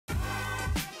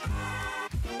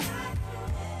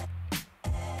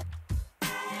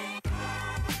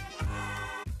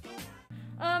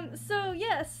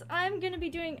yes, I'm gonna be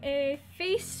doing a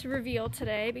face reveal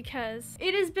today because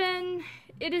it has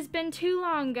been too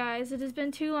long, guys. It has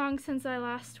been too long since I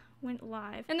last went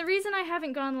live. And the reason I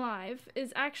haven't gone live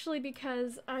is actually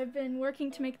because I've been working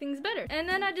to make things better. And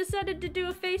then I decided to do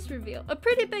a face reveal. A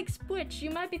pretty big switch. You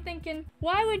might be thinking,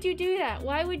 why would you do that?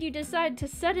 Why would you decide to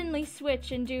suddenly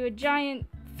switch and do a giant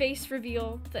face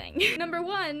reveal thing? Number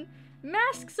one,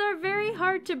 masks are very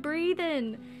hard to breathe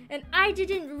in. And I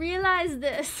didn't realize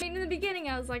this. In the beginning,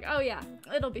 I was like, oh yeah,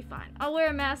 it'll be fine. I'll wear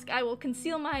a mask, I will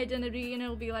conceal my identity, and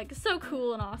it'll be like so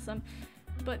cool and awesome.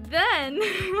 But then,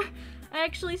 I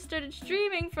actually started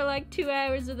streaming for like 2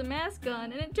 hours with a mask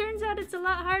on, and it turns out it's a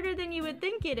lot harder than you would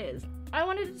think it is. I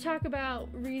wanted to talk about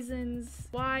reasons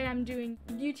why I'm doing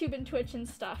YouTube and Twitch and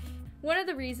stuff. One of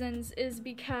the reasons is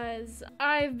because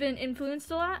I've been influenced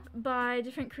a lot by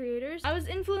different creators. I was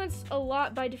influenced a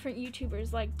lot by different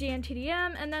YouTubers like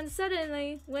DanTDM, and then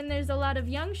suddenly, when there's a lot of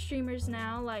young streamers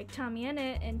now, like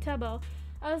Tommyinnit and Tubbo,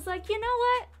 I was like, you know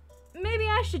what? Maybe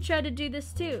I should try to do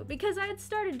this too, because I had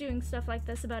started doing stuff like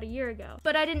this about a year ago,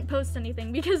 but I didn't post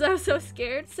anything because I was so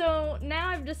scared. So now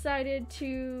I've decided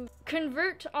to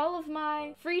convert all of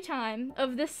my free time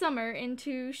of this summer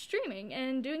into streaming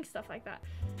and doing stuff like that.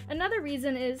 Another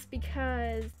reason is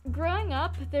because growing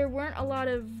up, there weren't a lot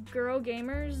of girl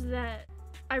gamers that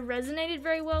I resonated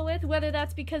very well with, whether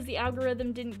that's because the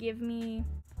algorithm didn't give me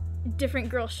different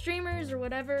girl streamers or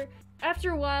whatever.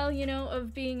 After a while, you know,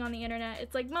 of being on the internet,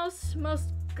 it's like most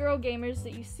girl gamers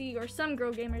that you see, or some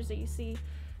girl gamers that you see,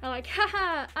 are like,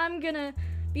 haha, I'm gonna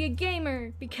be a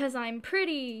gamer because I'm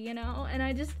pretty, you know? And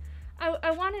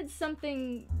I wanted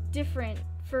something different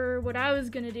for what I was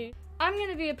gonna do. I'm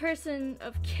gonna be a person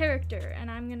of character,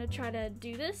 and I'm gonna try to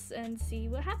do this and see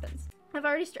what happens. I've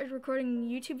already started recording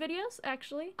YouTube videos,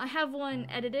 actually. I have one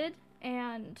edited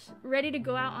and ready to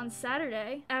go out on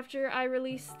Saturday after I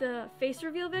release the face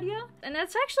reveal video. And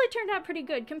that's actually turned out pretty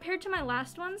good compared to my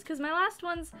last ones, because my last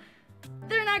ones,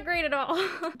 they're not great at all.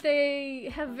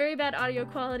 They have very bad audio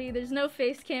quality, there's no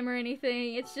face cam or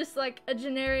anything, it's just like a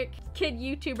generic kid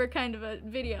YouTuber kind of a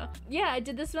video. Yeah, I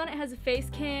did this one, it has a face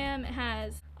cam, it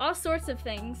has all sorts of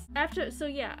things. So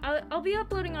yeah, I'll be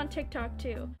uploading on TikTok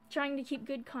too, trying to keep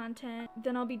good content.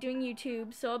 Then I'll be doing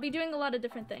YouTube, so I'll be doing a lot of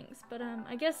different things. But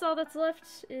I guess all that's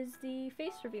left is the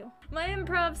face reveal. My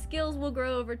improv skills will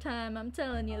grow over time, I'm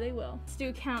telling you, they will. Let's do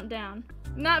a countdown.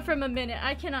 Not from a minute,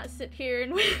 I cannot sit here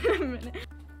and wait a minute.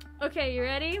 Okay, you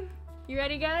ready? You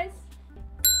ready, guys?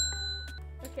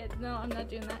 Okay, no, I'm not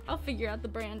doing that. I'll figure out the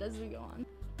brand as we go on.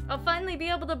 I'll finally be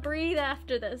able to breathe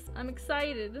after this. I'm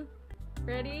excited.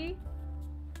 Ready?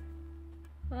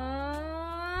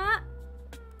 Oh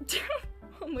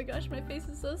my gosh, my face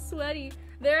is so sweaty.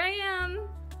 There I am.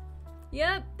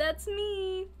 Yep, that's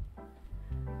me.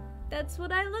 That's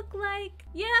what I look like.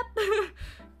 Yep,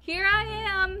 here I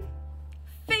am.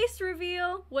 Face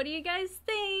reveal. What do you guys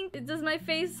think? Does my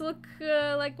face look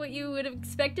like what you would have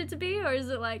expected to be, or is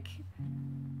it like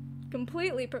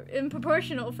completely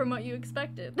unproportional from what you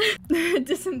expected?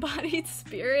 Disembodied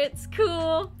spirits.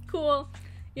 Cool, cool.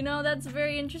 You know, that's a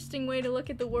very interesting way to look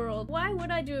at the world. Why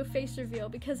would I do a face reveal?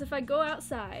 Because if I go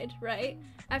outside, right?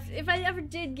 If I ever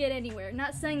did get anywhere,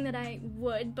 not saying that I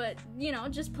would, but, you know,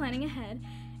 just planning ahead.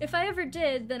 If I ever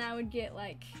did, then I would get,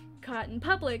 like, caught in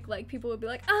public. Like, people would be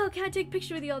like, oh, can I take a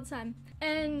picture with you all the time?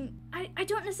 And I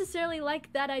don't necessarily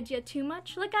like that idea too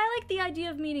much. Like, I like the idea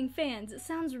of meeting fans. It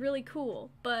sounds really cool,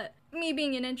 but me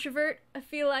being an introvert, I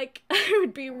feel like I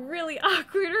would be really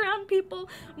awkward around people,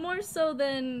 more so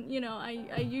than, you know,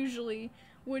 I usually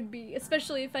would be,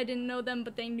 especially if I didn't know them,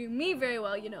 but they knew me very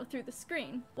well, you know, through the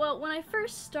screen. Well, when I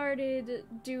first started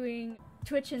doing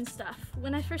Twitch and stuff,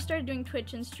 when I first started doing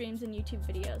Twitch and streams and YouTube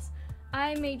videos,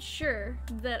 I made sure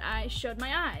that I showed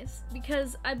my eyes,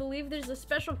 because I believe there's a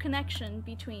special connection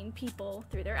between people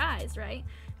through their eyes, right?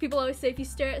 People always say if you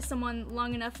stare at someone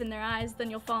long enough in their eyes, then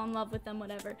you'll fall in love with them,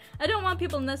 whatever. I don't want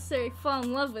people to necessarily fall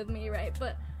in love with me, right?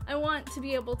 But I want to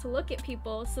be able to look at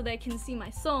people so they can see my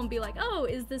soul and be like, oh,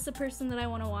 is this a person that I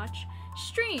want to watch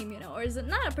stream, you know, or is it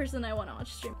not a person I want to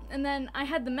watch stream? And then I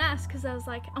had the mask because I was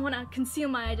like, I want to conceal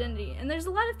my identity. And there's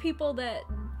a lot of people that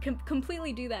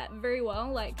completely do that very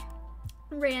well, like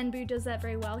Ranboo does that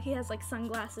very well. He has like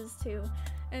sunglasses too,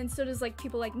 and so does like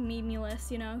people like Memulous,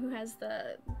 you know, who has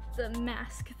the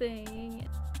mask thing.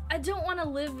 I don't want to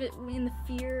live in the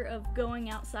fear of going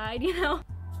outside, you know.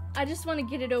 I just want to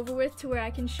get it over with to where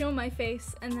I can show my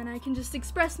face and then I can just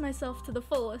express myself to the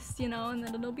fullest, you know, and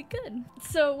then it'll be good.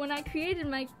 So when I created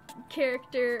my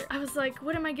character, I was like,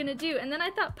 what am I gonna do? And then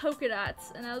I thought polka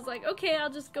dots, and I was like, okay, I'll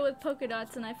just go with polka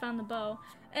dots, and I found the bow.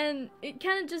 And it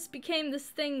kind of just became this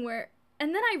thing where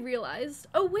And then I realized,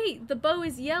 oh wait, the bow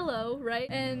is yellow, right?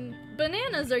 And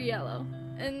bananas are yellow.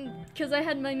 And because I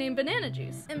had my name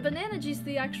BananaJuice. And BananaJuice,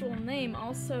 the actual name,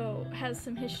 also has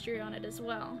some history on it as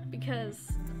well,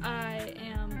 because I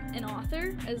am an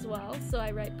author as well, so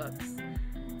I write books.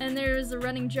 And there's a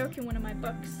running joke in one of my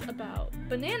books about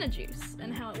banana juice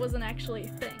and how it wasn't actually a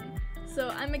thing. So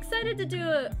I'm excited to do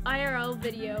a IRL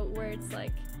video where it's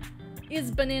like, is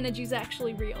banana juice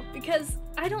actually real? Because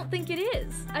I don't think it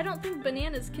is. I don't think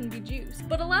bananas can be juice.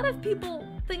 But a lot of people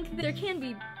think there can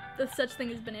be such thing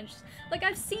as banana juice. Like,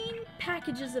 I've seen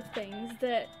packages of things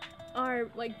that are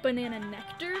like banana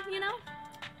nectar, you know?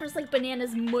 Where it's like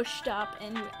bananas mushed up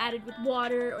and added with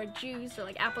water or juice or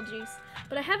like apple juice.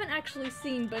 But I haven't actually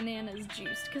seen bananas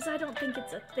juiced because I don't think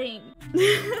it's a thing.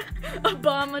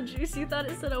 Obama juice, you thought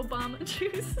it said Obama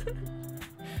juice?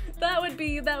 That would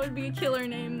be a killer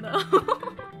name though.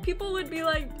 People would be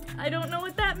like, I don't know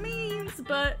what that means,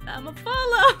 but I'ma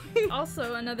follow.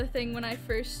 Also, another thing, when I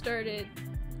first started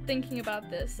thinking about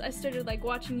this, I started like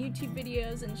watching YouTube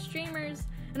videos and streamers,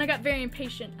 and I got very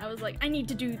impatient. I was like, I need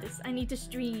to do this, I need to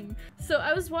stream. So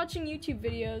I was watching YouTube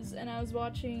videos and I was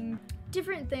watching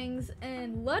different things,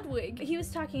 and Ludwig, he was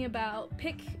talking about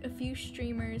pick a few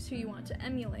streamers who you want to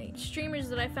emulate. Streamers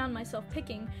that I found myself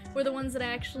picking were the ones that I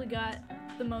actually got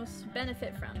the most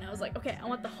benefit from. And I was like, okay, I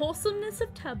want the wholesomeness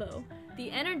of Tubbo,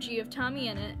 the energy of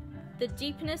Tommyinnit, the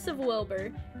deepness of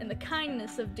Wilbur, and the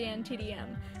kindness of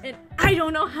DanTDM. And I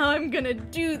don't know how I'm gonna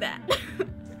do that.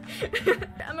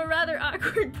 I'm a rather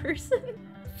awkward person.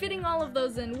 Fitting all of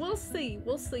those in, we'll see,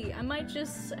 we'll see. I might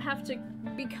just have to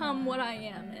become what I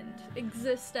am and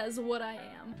exist as what I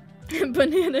am.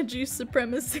 Banana juice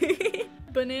supremacy.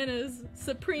 Bananas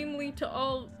supremely to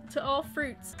all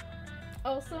fruits.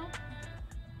 Also,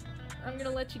 I'm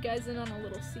gonna let you guys in on a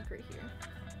little secret here.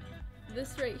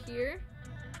 This right here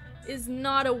is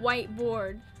not a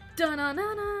whiteboard.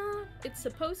 Da-na-na-na! It's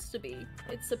supposed to be.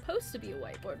 It's supposed to be a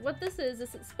whiteboard. What this is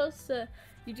it's supposed to,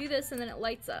 you do this and then it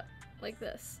lights up like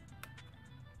this.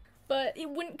 But it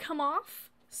wouldn't come off,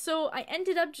 so I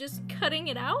ended up just cutting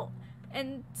it out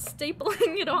and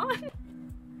stapling it on.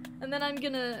 And then I'm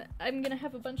gonna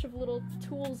have a bunch of little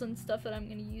tools and stuff that I'm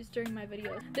gonna use during my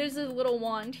videos. There's a little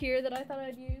wand here that I thought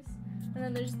I'd use. And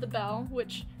then there's the bell,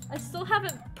 which I still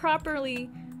haven't properly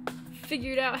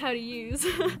figured out how to use.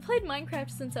 I played Minecraft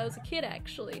since I was a kid,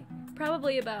 actually.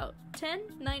 Probably about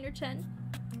 9 or 10.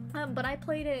 But I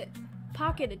played it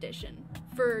Pocket Edition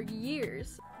for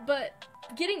years. But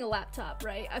getting a laptop,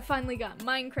 right, I finally got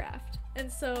Minecraft. And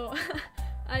so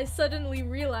I suddenly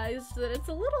realized that it's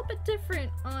a little bit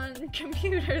different on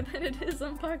computer than it is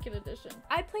on Pocket Edition.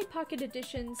 I played Pocket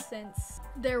Edition since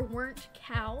there weren't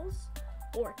cows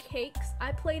or cakes.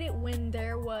 I played it when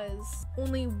there was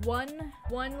only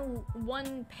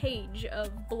one page of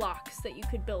blocks that you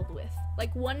could build with.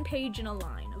 Like one page in a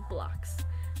line of blocks.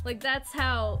 Like, that's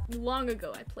how long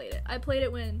ago I played it. I played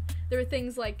it when there were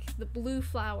things like the blue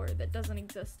flower that doesn't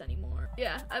exist anymore.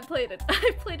 Yeah, I played it.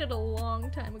 I played it a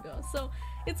long time ago. So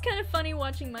it's kind of funny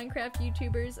watching Minecraft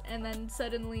YouTubers and then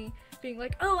suddenly being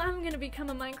like, oh, I'm gonna become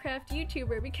a Minecraft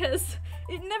YouTuber, because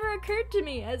it never occurred to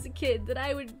me as a kid that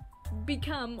I would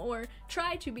become, or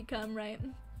try to become, right,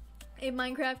 a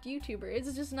Minecraft YouTuber.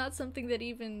 It's just not something that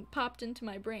even popped into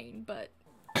my brain, but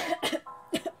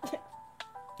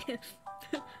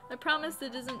I promise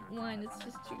it isn't wine, it's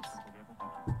just juice.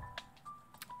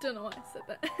 Don't know why I said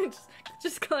that.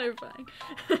 just clarifying.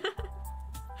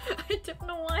 I don't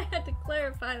know why I had to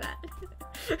clarify that.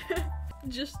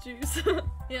 Just juice.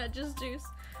 Yeah, just juice.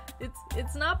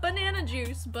 It's not banana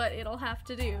juice, but it'll have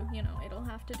to do. You know, it'll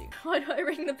have to do. Why do I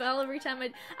ring the bell every time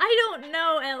I don't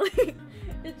know, Ellie.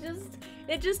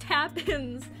 It just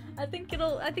happens. I think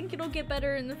it'll get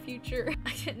better in the future.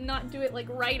 I did not do it like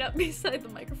right up beside the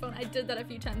microphone. I did that a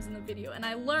few times in the video, and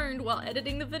I learned while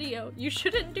editing the video you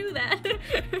shouldn't do that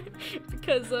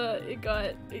because it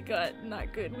got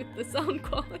not good with the sound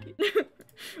quality.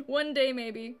 One day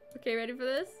maybe. Okay, ready for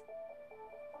this?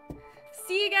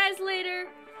 See you guys later.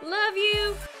 Love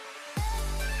you.